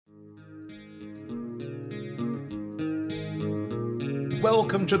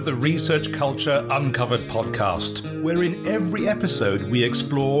Welcome to the Research Culture Uncovered podcast, where in every episode we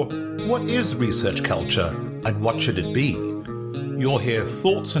explore what is research culture and what should it be. You'll hear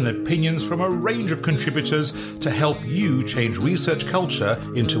thoughts and opinions from a range of contributors to help you change research culture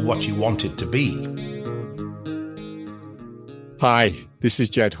into what you want it to be. Hi, this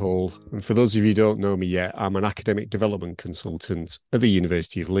is Jed Hall, and for those of you who don't know me yet, I'm an academic development consultant at the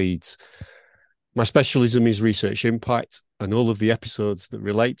University of Leeds. My specialism is research impact, and all of the episodes that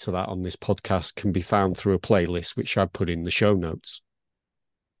relate to that on this podcast can be found through a playlist which I've put in the show notes.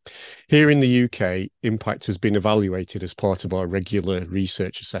 Here in the UK, impact has been evaluated as part of our regular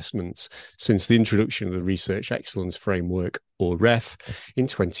research assessments since the introduction of the Research Excellence Framework, or REF, in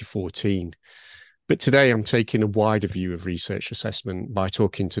 2014. But today I'm taking a wider view of research assessment by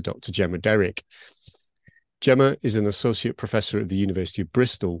talking to Dr. Gemma Derrick. Gemma is an associate professor at the University of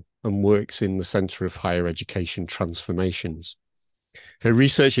Bristol and works in the Centre of Higher Education Transformations. Her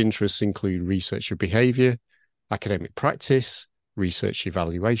research interests include researcher behaviour, academic practice, research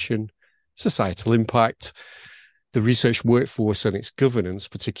evaluation, societal impact, the research workforce and its governance,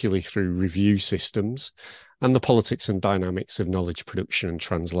 particularly through review systems, and the politics and dynamics of knowledge production and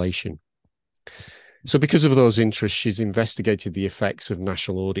translation. So because of those interests, she's investigated the effects of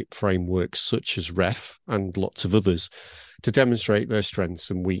national audit frameworks such as REF and lots of others to demonstrate their strengths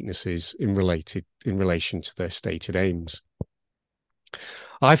and weaknesses in relation to their stated aims.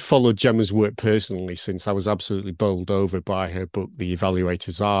 I've followed Gemma's work personally since I was absolutely bowled over by her book, The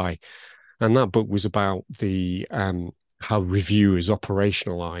Evaluator's Eye. And that book was about the how reviewers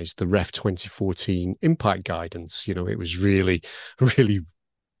operationalised the REF 2014 impact guidance. You know, it was really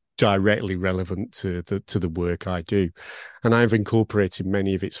directly relevant to the work I do. And I've incorporated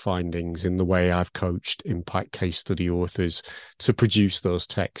many of its findings in the way I've coached impact case study authors to produce those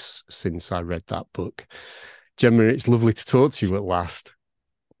texts since I read that book. Gemma, it's lovely to talk to you at last.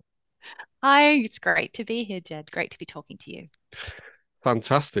 Hi, it's great to be here, Jed. Great to be talking to you.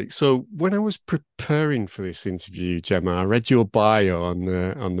 Fantastic. So when I was preparing for this interview, Gemma, I read your bio on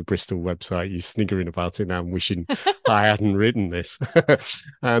the Bristol website. You're sniggering about it now and wishing I hadn't written this.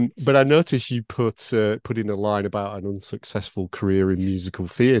 But I noticed you put in a line about an unsuccessful career in musical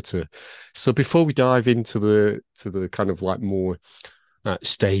theatre. So before we dive into the kind of like more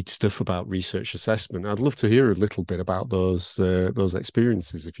stage stuff about research assessment, I'd love to hear a little bit about those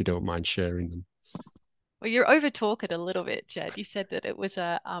experiences, if you don't mind sharing them. Well, you're over-talk it a little bit, Jed. You said that it was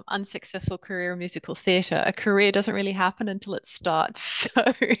a unsuccessful career in musical theatre. A career doesn't really happen until it starts.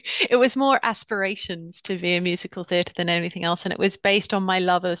 So it was more aspirations to be a musical theatre than anything else. And it was based on my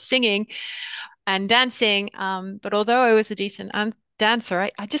love of singing and dancing. But although I was a decent dancer,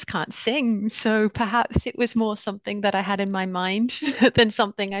 I just can't sing. So perhaps it was more something that I had in my mind than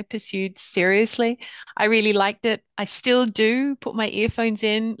something I pursued seriously. I really liked it. I still do put my earphones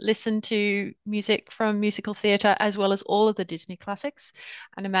in, listen to music from musical theatre, as well as all of the Disney classics,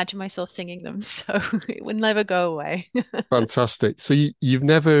 and imagine myself singing them. So it will never go away. Fantastic. So you've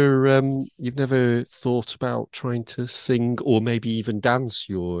never thought about trying to sing or maybe even dance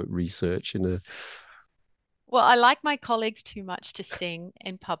your research in a... Well, I like my colleagues too much to sing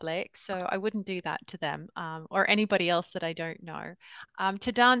in public, so I wouldn't do that to them or anybody else that I don't know.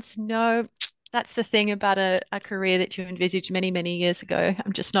 To dance, no, that's the thing about a career that you envisaged many, many years ago.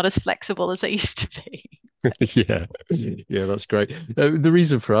 I'm just not as flexible as I used to be. Yeah, that's great. The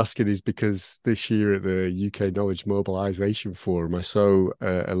reason for asking is because this year at the UK Knowledge Mobilisation Forum, I saw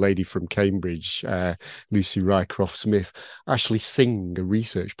a lady from Cambridge, Lucy Rycroft Smith, actually sing a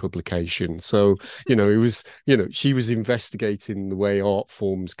research publication. So, it was, she was investigating the way art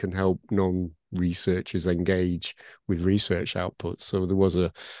forms can help non-researchers engage with research outputs. So there was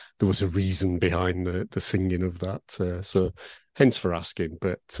a reason behind the singing of that. So hence for asking,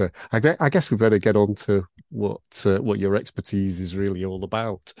 but I guess we better get on to what your expertise is really all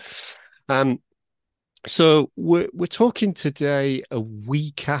about. So we're talking today a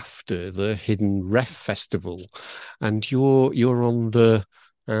week after the Hidden REF Festival, and you're on the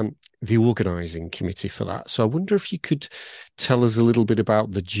organising committee for that. So I wonder if you could tell us a little bit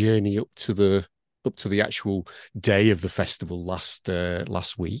about the journey up to the actual day of the festival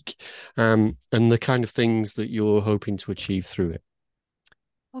last week, and the kind of things that you're hoping to achieve through it.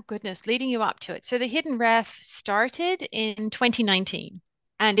 Oh, goodness, leading you up to it. So the Hidden REF started in 2019.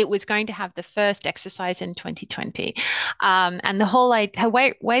 And it was going to have the first exercise in 2020. And the whole way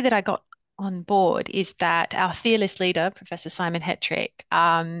that I got on board is that our fearless leader, Professor Simon Hetrick,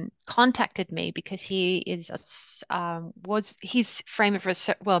 contacted me because he is his frame of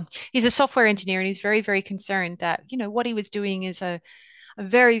research. Well, he's a software engineer, and he's very, very concerned that what he was doing is a a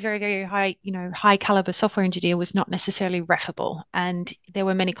very, very, very high, high caliber software engineer was not necessarily refable. And there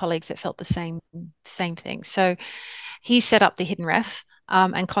were many colleagues that felt the same thing. So he set up the Hidden Ref.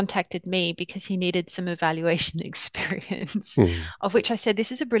 And contacted me because he needed some evaluation experience, of which I said,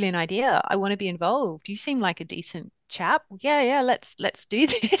 "This is a brilliant idea. I want to be involved. You seem like a decent chap. Yeah, let's do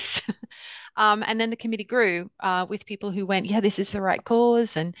this." And then the committee grew with people who went, "Yeah, this is the right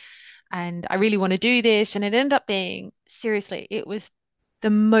cause, and I really want to do this." And it ended up being, seriously, it was the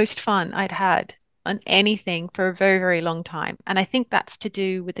most fun I'd had on anything for a very, very long time. And I think that's to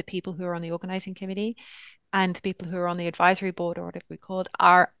do with the people who are on the organizing committee, and the people who are on the advisory board, or whatever we call it,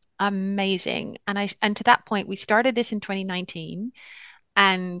 are amazing. And to that point, we started this in 2019,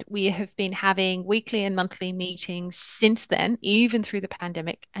 and we have been having weekly and monthly meetings since then, even through the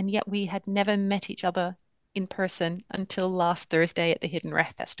pandemic. And yet we had never met each other in person until last Thursday at the Hidden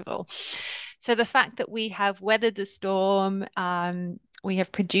Ref Festival. So the fact that we have weathered the storm, we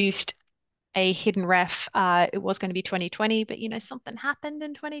have produced a Hidden Ref. It was going to be 2020, but something happened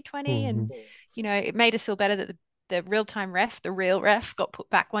in 2020, and it made us feel better that the real-time ref, the real ref, got put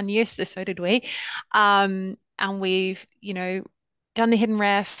back 1 year. So did we. And we've done the Hidden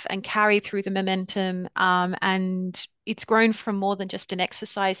Ref and carried through the momentum. And it's grown from more than just an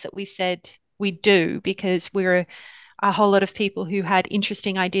exercise that we said we do, because we're a whole lot of people who had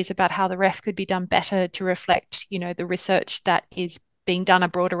interesting ideas about how the ref could be done better to reflect, the research that is being done, a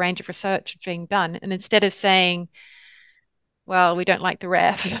broader range of research being done. And instead of saying, "Well, we don't like the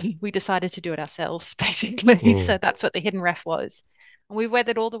ref," we decided to do it ourselves, basically. So that's what the Hidden Ref was. And we've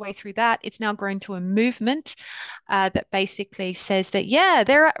weathered all the way through that. It's now grown to a movement that basically says that, yeah,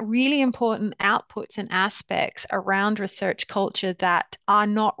 there are really important outputs and aspects around research culture that are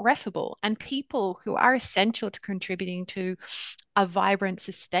not refable, and people who are essential to contributing to a vibrant,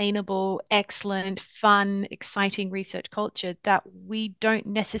 sustainable, excellent, fun, exciting research culture that we don't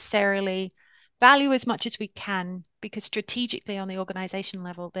necessarily value as much as we can, because strategically on the organization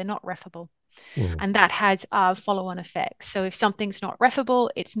level, they're not refable. And that has follow-on effects. So if something's not refable,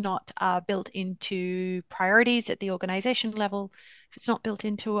 it's not built into priorities at the organization level. If it's not built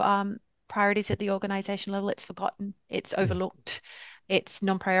into priorities at the organization level, it's forgotten, it's overlooked, it's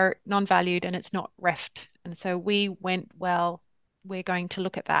non-valued, and it's not refed. And so we went, well, we're going to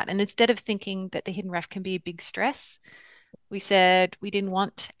look at that. And instead of thinking that the Hidden Ref can be a big stress, we said we didn't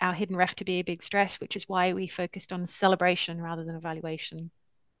want our Hidden Ref to be a big stress, which is why we focused on celebration rather than evaluation,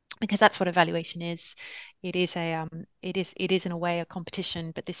 because that's what evaluation is. It is in a way a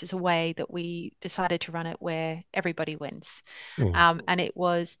competition, but this is a way that we decided to run it where everybody wins. And it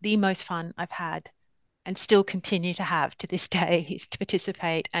was the most fun I've had, and still continue to have to this day, is to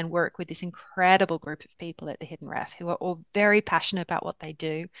participate and work with this incredible group of people at the Hidden Ref, who are all very passionate about what they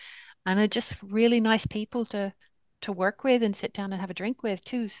do, and are just really nice people to work with and sit down and have a drink with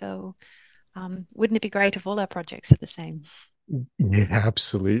too. So wouldn't it be great if all our projects are the same? Yeah,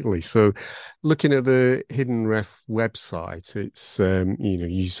 absolutely. So looking at the Hidden Ref website, it's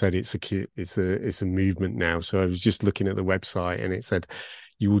you said it's a movement now. So I was just looking at the website, and it said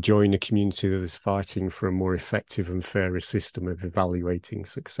you will join a community that is fighting for a more effective and fairer system of evaluating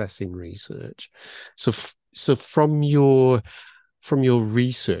success in research. So from your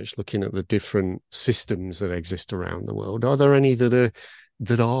research, looking at the different systems that exist around the world, are there any that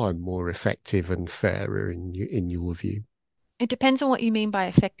are more effective and fairer in your view? It depends on what you mean by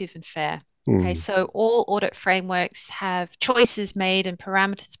effective and fair. Okay, so all audit frameworks have choices made and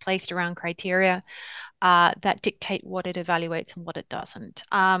parameters placed around criteria that dictate what it evaluates and what it doesn't.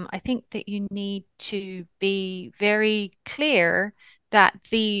 I think that you need to be very clear that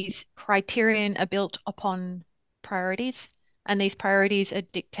these criterion are built upon priorities, and these priorities are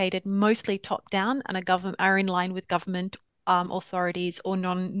dictated mostly top down and are in line with government authorities or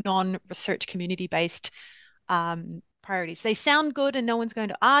non-research community based priorities. They sound good and no one's going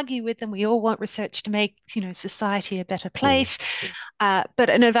to argue with them. We all want research to make, society a better place. But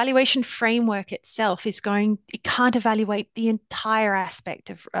an evaluation framework itself it can't evaluate the entire aspect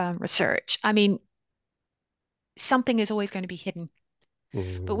of research. I mean, something is always going to be hidden.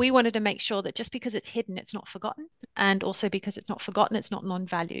 But we wanted to make sure that just because it's hidden, it's not forgotten. And also because it's not forgotten, it's not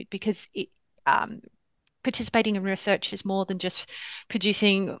non-valued, because participating in research is more than just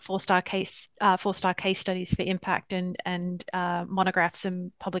producing four-star case studies for impact and monographs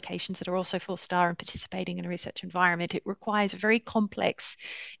and publications that are also four-star and participating in a research environment. It requires a very complex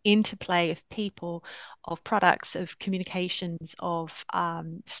interplay of people, of products, of communications, of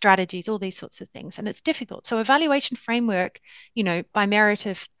strategies, all these sorts of things. And it's difficult. So evaluation framework, by merit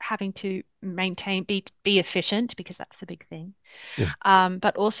of having to maintain, be efficient, because that's the big thing.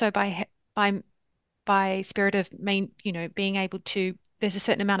 But also by spirit of being able to there's a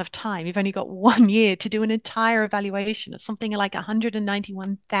certain amount of time. You've only got 1 year to do an entire evaluation of something like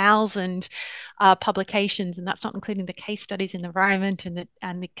 191,000 publications, and that's not including the case studies in the environment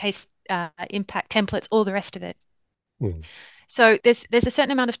and the case impact templates, all the rest of it. Mm. So there's a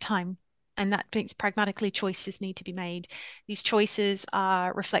certain amount of time, and that means pragmatically choices need to be made. These choices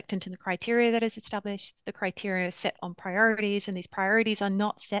are reflected in the criteria that is established. The criteria are set on priorities, and these priorities are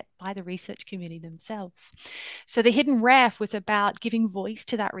not set by the research community themselves. So the hidden ref was about giving voice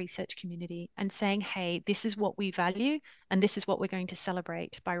to that research community and saying, hey, this is what we value, and this is what we're going to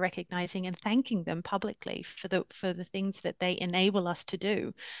celebrate by recognizing and thanking them publicly for the things that they enable us to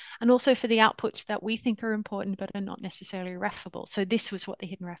do, and also for the outputs that we think are important but are not necessarily refable. So this was what the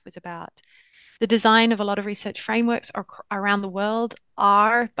hidden ref was about. The design of a lot of research frameworks around the world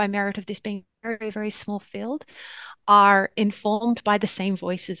are, by merit of this being a very, very small field, are informed by the same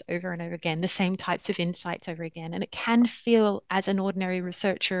voices over and over again, the same types of insights over again. And it can feel, as an ordinary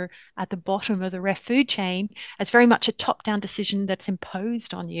researcher at the bottom of the ref food chain, as very much a top-down decision that's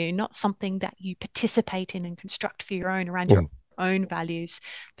imposed on you, not something that you participate in and construct for your own around your own values.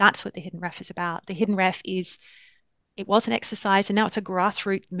 That's what the hidden ref is about. The hidden ref is, it was an exercise, and now it's a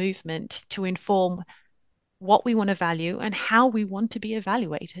grassroots movement to inform what we want to value and how we want to be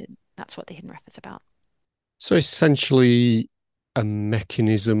evaluated. That's what the hidden ref is about. So essentially a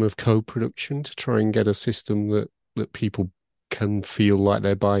mechanism of co-production to try and get a system that people can feel like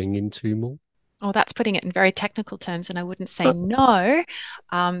they're buying into more? Oh, that's putting it in very technical terms, and I wouldn't say no,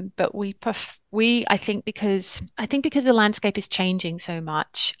 but I think because the landscape is changing so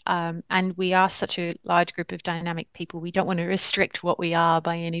much, and we are such a large group of dynamic people, we don't want to restrict what we are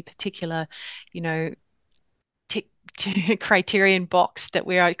by any particular, criterion box that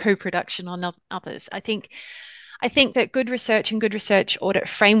we are co-production on others. I think that good research and good research audit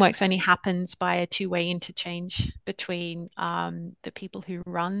frameworks only happens by a two-way interchange between the people who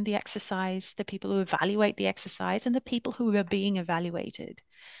run the exercise, the people who evaluate the exercise, and the people who are being evaluated.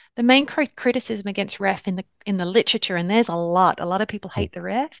 The main criticism against ref in the literature, and there's a lot of people hate the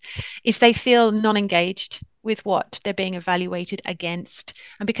ref, is they feel non-engaged with what they're being evaluated against.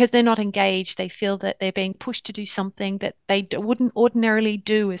 And because they're not engaged, they feel that they're being pushed to do something that they wouldn't ordinarily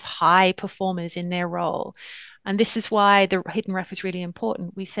do as high performers in their role. And this is why the hidden ref is really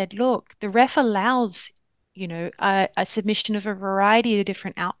important. We said, look, the ref allows, a submission of a variety of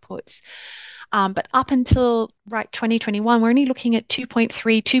different outputs. But up until 2021, we're only looking at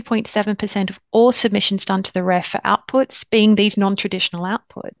 2.7% of all submissions done to the ref for outputs being these non-traditional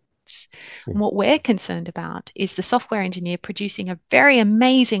outputs. And what we're concerned about is the software engineer producing a very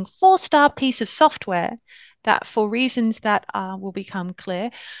amazing 4-star piece of software that, for reasons that will become clear,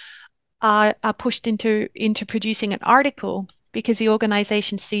 are pushed into producing an article because the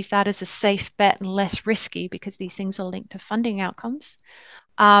organization sees that as a safe bet and less risky because these things are linked to funding outcomes.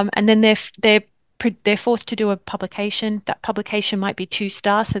 And then they're forced to do a publication. That publication might be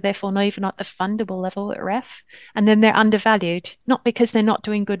 2-star, so therefore not even at the fundable level at ref. And then they're undervalued, not because they're not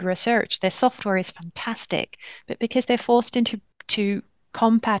doing good research. Their software is fantastic, but because they're forced into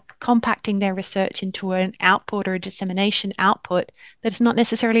compacting their research into an output or a dissemination output that is not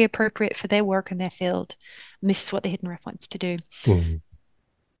necessarily appropriate for their work and their field. And this is what the hidden ref wants to do.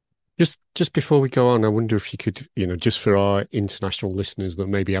 Just before we go on, I wonder if you could, just for our international listeners that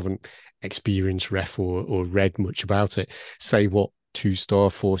maybe haven't experienced ref or read much about it, say what 2-star,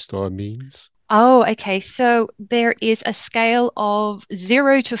 4-star means. Oh, okay. So there is a scale of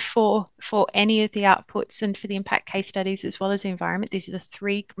 0 to 4 for any of the outputs, and for the impact case studies as well as the environment. These are the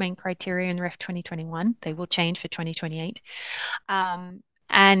 3 main criteria in REF 2021. They will change for 2028. And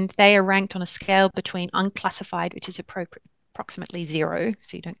they are ranked on a scale between unclassified, which is approximately 0.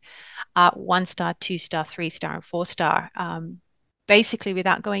 So you don't 1-star, 2-star, 3-star, and 4-star. Basically,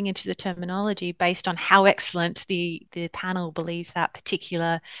 without going into the terminology, based on how excellent the panel believes that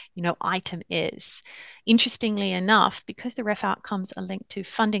particular item is. Interestingly enough, because the ref outcomes are linked to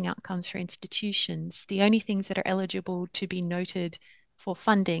funding outcomes for institutions, the only things that are eligible to be noted for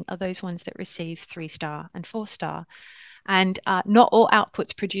funding are those ones that receive 3-star and 4-star. And not all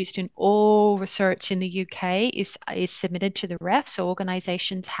outputs produced in all research in the UK is submitted to the ref. So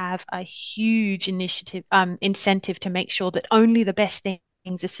organizations have a huge incentive to make sure that only the best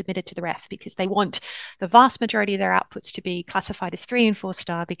things are submitted to the ref, because they want the vast majority of their outputs to be classified as 3 and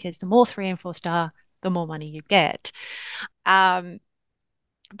 4-star, because the more 3 and 4-star, the more money you get.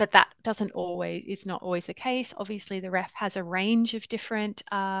 But that is not always the case. Obviously, the ref has a range of different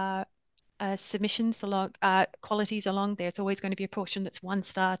submissions along qualities along. There's always going to be a portion that's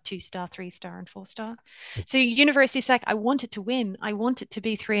 1-star, 2-star, 3-star, and 4-star. So universities like, I want it to win. I want it to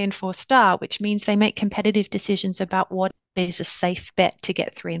be 3 and 4-star, which means they make competitive decisions about what is a safe bet to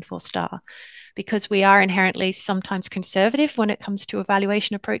get 3 and 4 star, because we are inherently sometimes conservative when it comes to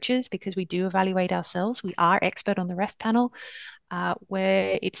evaluation approaches, because we do evaluate ourselves. We are expert on the REF panel,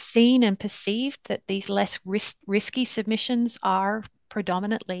 where it's seen and perceived that these less risky submissions are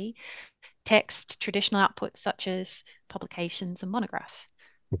predominantly text, traditional outputs such as publications and monographs,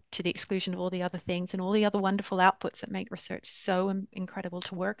 to the exclusion of all the other things and all the other wonderful outputs that make research so incredible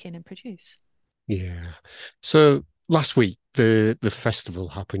to work in and produce. Yeah. So last week the festival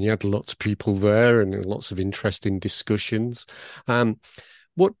happened. You had lots of people there and lots of interesting discussions. Um,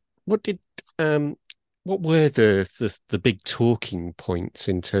 what what did what were the big talking points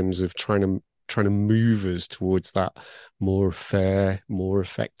in terms of trying to move us towards that more fair, more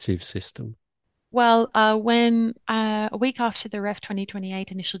effective system? Well, when a week after the REF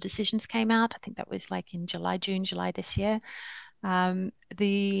 2028 initial decisions came out, I think that was like in July this year,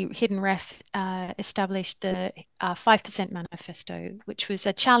 the Hidden Ref established the 5% Manifesto, which was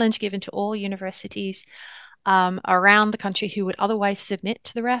a challenge given to all universities around the country who would otherwise submit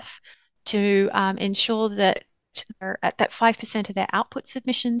to the REF to ensure that that 5% of their output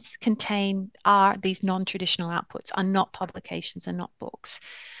submissions contain these non-traditional outputs, are not publications and not books.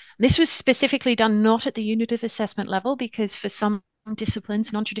 This was specifically done not at the unit of assessment level, because for some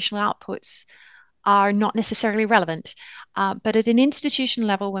disciplines, non-traditional outputs are not necessarily relevant. But at an institution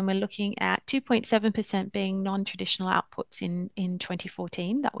level, when we're looking at 2.7% being non-traditional outputs in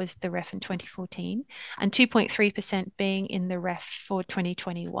 2014, that was the REF in 2014, and 2.3% being in the REF for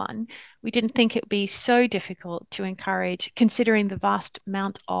 2021, we didn't think it would be so difficult to encourage, considering the vast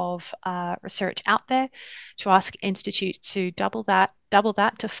amount of research out there, to ask institutes to double that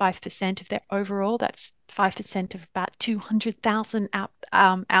to 5% of their overall. That's 5% of about 200,000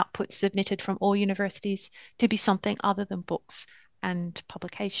 outputs submitted from all universities to be something other than books and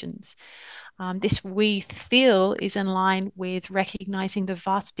publications. This, we feel, is in line with recognizing the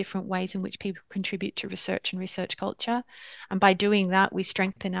vast different ways in which people contribute to research and research culture. And by doing that, we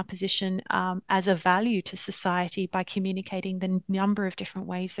strengthen our position as a value to society by communicating the number of different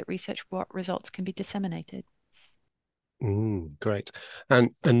ways that research results can be disseminated. Great.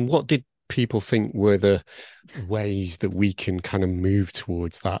 And what did people think were the ways that we can kind of move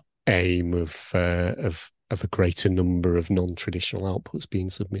towards that aim of a greater number of non-traditional outputs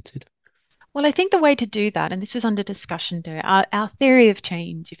being submitted? Well, I think the way to do that, and this was under discussion there, our theory of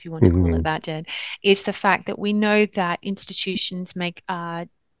change, if you want to call it that, Jed, is the fact that we know that institutions make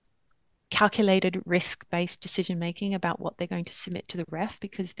calculated risk-based decision making about what they're going to submit to the REF,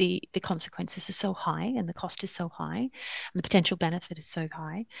 because the consequences are so high and the cost is so high and the potential benefit is so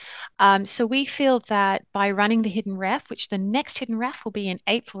high. So we feel that by running the Hidden Ref, which the next Hidden Ref will be in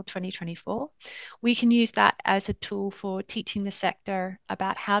April 2024, we can use that as a tool for teaching the sector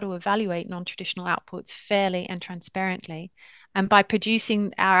about how to evaluate non-traditional outputs fairly and transparently. And by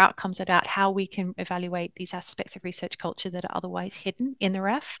producing our outcomes about how we can evaluate these aspects of research culture that are otherwise hidden in the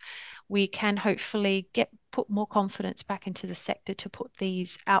REF, we can hopefully put more confidence back into the sector to put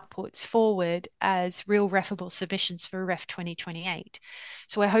these outputs forward as real refable submissions for REF 2028.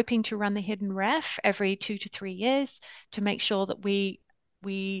 So we're hoping to run the Hidden Ref every 2 to 3 years to make sure that we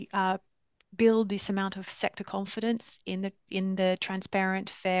build this amount of sector confidence in the transparent,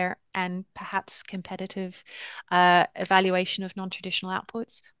 fair, and perhaps competitive evaluation of non-traditional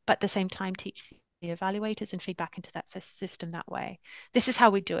outputs, but at the same time teach the evaluators and feed back into that system that way. This is how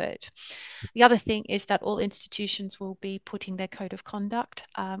we do it. The other thing is that all institutions will be putting their code of conduct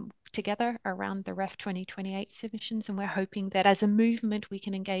together around the REF 2028 submissions, and we're hoping that as a movement we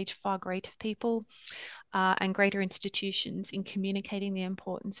can engage far greater people and greater institutions in communicating the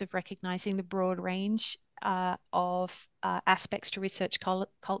importance of recognizing the broad range of aspects to research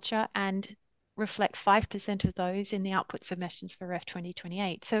culture and reflect 5% of those in the output submissions for REF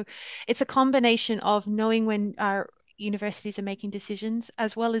 2028. So it's a combination of knowing when our universities are making decisions,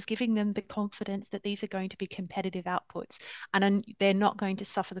 as well as giving them the confidence that these are going to be competitive outputs and they're not going to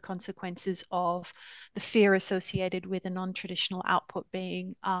suffer the consequences of the fear associated with a non-traditional output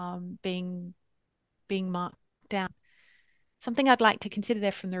being marked down. Something I'd like to consider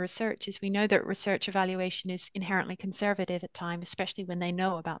there from the research is we know that research evaluation is inherently conservative at times, especially when they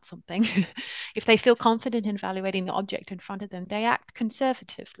know about something. If they feel confident in evaluating the object in front of them, they act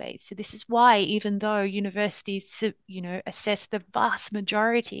conservatively. So this is why, even though universities, assess the vast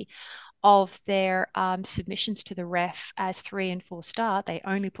majority of their submissions to the REF as 3 and 4 star, they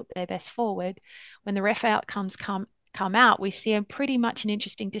only put their best forward. When the REF outcomes come out, we see a pretty much an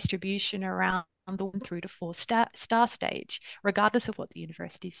interesting distribution around the 1 through to 4 star stage, regardless of what the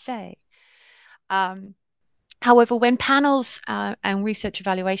universities say. However, when panels and research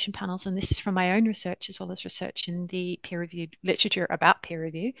evaluation panels, and this is from my own research as well as research in the peer-reviewed literature about peer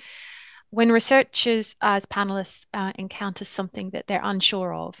review, when researchers as panelists encounter something that they're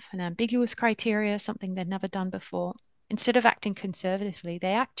unsure of, an ambiguous criteria, something they've never done before, instead of acting conservatively,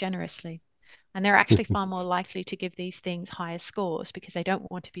 they act generously. And they're actually far more likely to give these things higher scores because they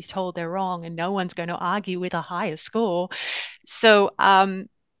don't want to be told they're wrong and no one's going to argue with a higher score. So,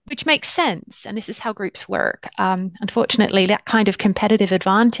 which makes sense. And this is how groups work. Unfortunately, that kind of competitive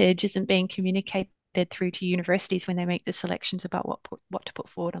advantage isn't being communicated through to universities when they make the selections about what to put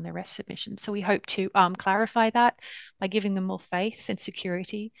forward on their ref submission. So we hope to clarify that by giving them more faith and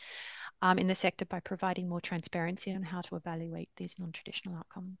security in the sector by providing more transparency on how to evaluate these non-traditional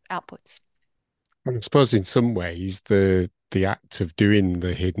outputs. And I suppose in some ways the act of doing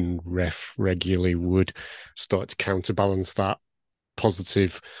the hidden ref regularly would start to counterbalance that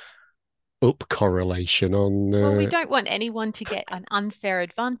positive up correlation on. Well, we don't want anyone to get an unfair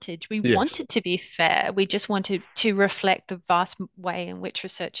advantage. We want Yes. it to be fair. We just want to reflect the vast way in which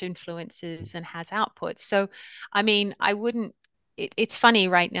research influences and has outputs. So, I mean, I wouldn't. It's funny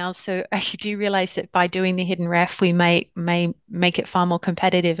right now. So I do realize that by doing the hidden ref, we may make it far more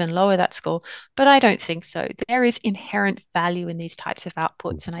competitive and lower that score. But I don't think so. There is inherent value in these types of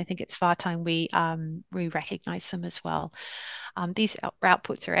outputs, and I think it's far time we recognize them as well. These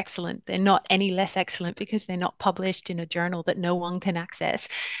outputs are excellent. They're not any less excellent because they're not published in a journal that no one can access.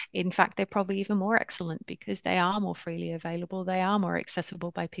 In fact, they're probably even more excellent because they are more freely available. They are more accessible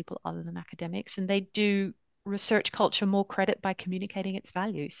by people other than academics, and they do research culture more credit by communicating its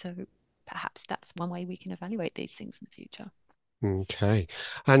value. So perhaps that's one way we can evaluate these things in the future. Okay.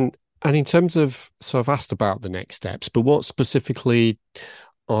 And in terms of, so I've asked about the next steps, but what specifically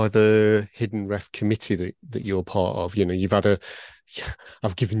are the hidden ref committee that you're part of? You know,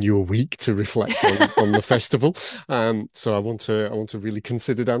 I've given you a week to reflect on the festival. So I want a really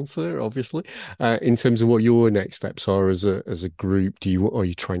considered answer, obviously. In terms of what your next steps are as a group, are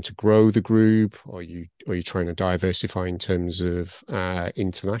you trying to grow the group? Are you trying to diversify in terms of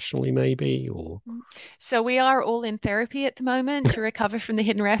internationally maybe, or? So we are all in therapy at the moment to recover from the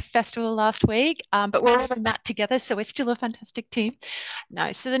Hidden Ref Festival last week, but we're all in that together, so we're still a fantastic team.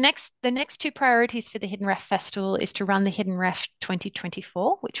 No, so the next two priorities for the Hidden Ref Festival is to run the Hidden Ref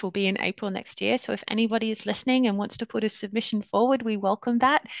 2024, which will be in April next year. So if anybody is listening and wants to put a submission forward, we welcome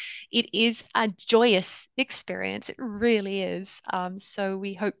that. It is a joyous experience. It really is. So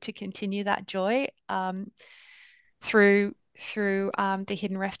we hope to continue that joy through the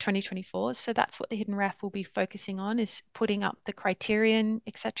Hidden Ref 2024. So that's what the Hidden Ref will be focusing on, is putting up the criterion,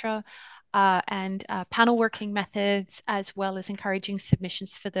 etc., and panel working methods, as well as encouraging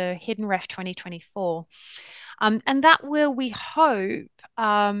submissions for the Hidden Ref 2024. And that will, we hope,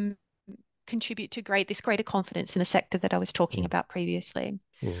 contribute to this greater confidence in the sector that I was talking about previously.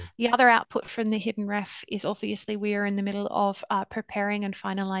 The other output from the Hidden Ref is obviously we are in the middle of preparing and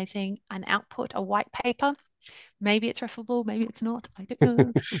finalizing an output, a white paper. Maybe it's referable, maybe it's not. I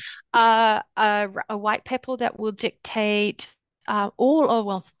don't know. A white paper that will dictate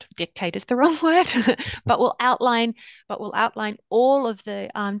dictate is the wrong word, but will outline all of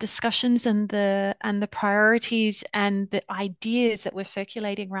the discussions and the priorities and the ideas that we're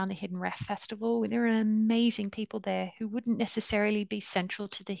circulating around the Hidden Ref Festival. There are amazing people there who wouldn't necessarily be central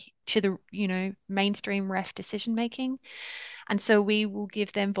to the mainstream ref decision making. And so we will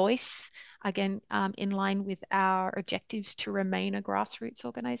give them voice, again, in line with our objectives to remain a grassroots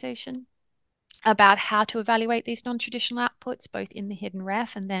organization, about how to evaluate these non-traditional outputs, both in the Hidden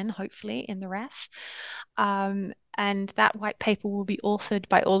Ref and then hopefully in the Ref. And that white paper will be authored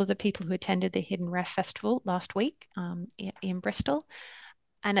by all of the people who attended the Hidden Ref Festival last week in Bristol.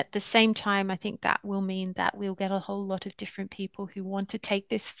 And at the same time, I think that will mean that we'll get a whole lot of different people who want to take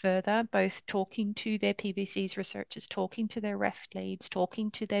this further, both talking to their PBC's researchers, talking to their ref leads,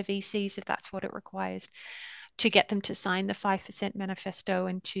 talking to their VCs if that's what it requires, to get them to sign the 5% manifesto,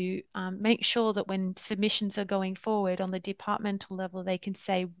 and to make sure that when submissions are going forward on the departmental level, they can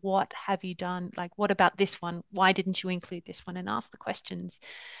say, what have you done? Like, what about this one? Why didn't you include this one? And ask the questions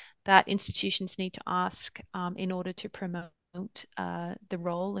that institutions need to ask in order to promote the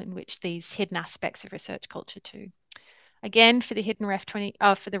role in which these hidden aspects of research culture too. Again, for the Hidden Ref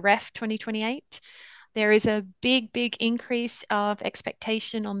for the Ref 2028, there is a big increase of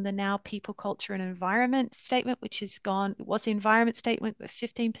expectation on the now people, culture, and environment statement, which has gone. It was the environment statement with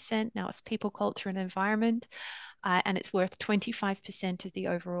 15%. Now it's people, culture, and environment. And it's worth 25% of the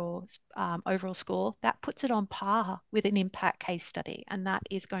overall score. That puts it on par with an impact case study, and that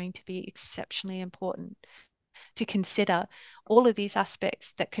is going to be exceptionally important. to consider all of these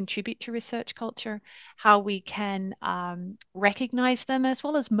aspects that contribute to research culture, how we can recognize them as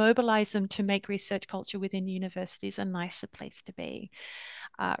well as mobilize them to make research culture within universities a nicer place to be.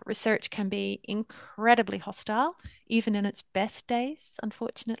 Research can be incredibly hostile, even in its best days,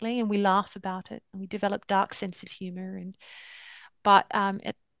 unfortunately, and we laugh about it and we develop dark sense of humor.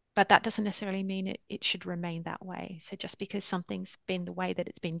 But that doesn't necessarily mean it should remain that way. So just because something's been the way that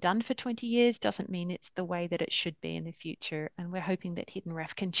it's been done for 20 years doesn't mean it's the way that it should be in the future. And we're hoping that Hidden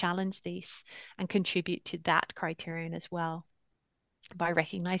Ref can challenge these and contribute to that criterion as well, by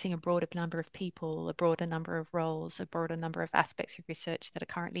recognizing a broader number of people, a broader number of roles, a broader number of aspects of research that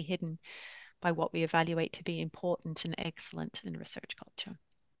are currently hidden by what we evaluate to be important and excellent in research culture.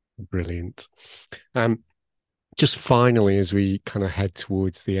 Brilliant. Just finally, as we kind of head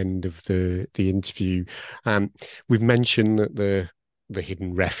towards the end of the interview, we've mentioned that the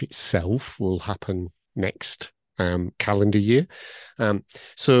Hidden Ref itself will happen next calendar year.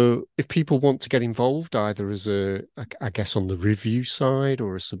 So if people want to get involved, either as I guess on the review side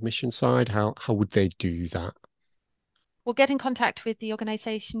or a submission side, how would they do that? We'll get in contact with the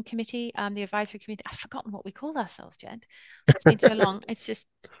organisation committee, the advisory committee. I've forgotten what we call ourselves, Jed. It's been so long. It's just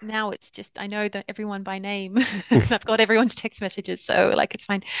I know that everyone by name. I've got everyone's text messages, so it's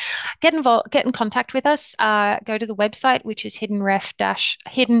fine. Get involved, get in contact with us. Go to the website, which is hidden-ref.org.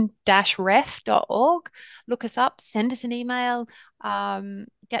 Look us up, send us an email,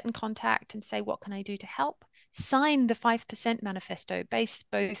 get in contact and say, what can I do to help? Sign the 5% manifesto, based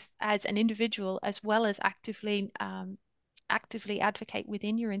both as an individual as well as actively advocate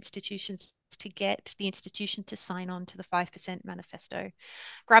within your institutions to get the institution to sign on to the 5% manifesto.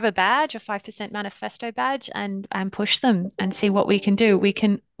 Grab a badge, a 5% manifesto badge, and push them and see what we can do. We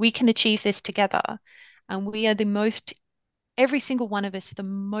can achieve this together, and we are every single one of us, the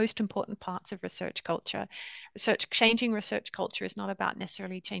most important parts of research culture. Changing research culture is not about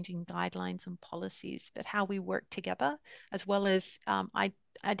necessarily changing guidelines and policies, but how we work together, as well as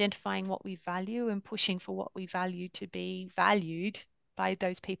identifying what we value and pushing for what we value to be valued by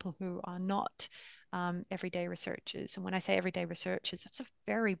those people who are not everyday researchers. And when I say everyday researchers, that's a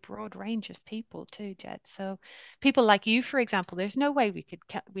very broad range of people too, Jed. So people like you, for example, there's no way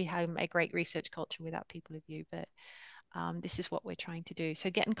we have a great research culture without people like you, but this is what we're trying to do.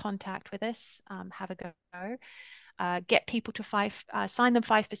 So get in contact with us, have a go. Get people to sign the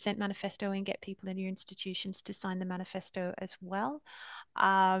 5% manifesto, and get people in your institutions to sign the manifesto as well.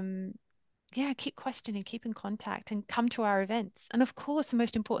 Keep questioning, keep in contact, and come to our events. And of course, the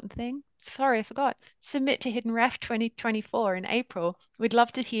most important thing, sorry, I forgot, submit to Hidden Ref 2024 in April. We'd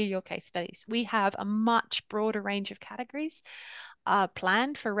love to hear your case studies. We have a much broader range of categories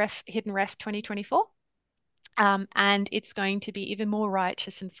planned for Hidden Ref 2024. And it's going to be even more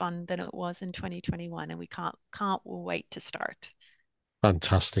righteous and fun than it was in 2021, and we can't wait to start.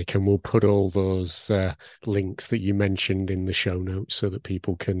 Fantastic. And we'll put all those links that you mentioned in the show notes so that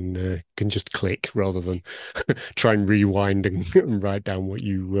people can just click rather than try and rewind and write down what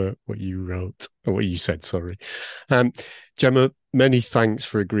you wrote, or what you said, sorry. Gemma, many thanks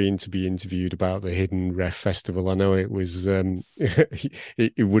for agreeing to be interviewed about the Hidden Ref Festival. I know it was it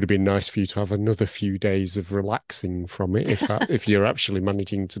would have been nice for you to have another few days of relaxing from it if you're actually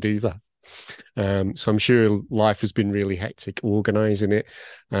managing to do that. So I'm sure life has been really hectic organising it,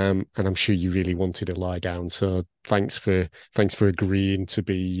 and I'm sure you really wanted to lie down. So thanks for agreeing to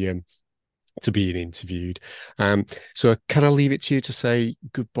be being interviewed. So can I leave it to you to say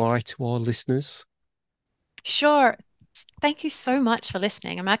goodbye to our listeners? Sure. Thank you so much for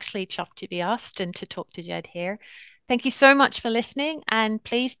listening. I'm actually chuffed to be asked and to talk to Jed here. Thank you so much for listening, and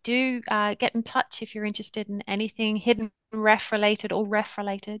please do get in touch if you're interested in anything Hidden Ref related or Ref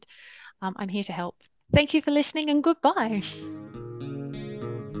related. I'm here to help. Thank you for listening, and goodbye.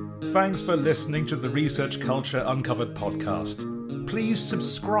 Thanks for listening to the Research Culture Uncovered podcast. Please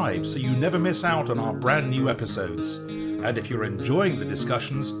subscribe so you never miss out on our brand new episodes. And if you're enjoying the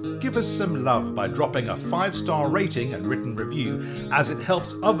discussions, give us some love by dropping a 5-star rating and written review, as it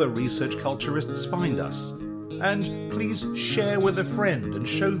helps other research culturists find us. And please share with a friend and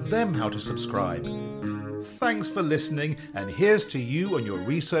show them how to subscribe. Thanks for listening, and here's to you and your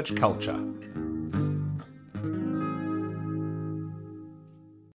research culture.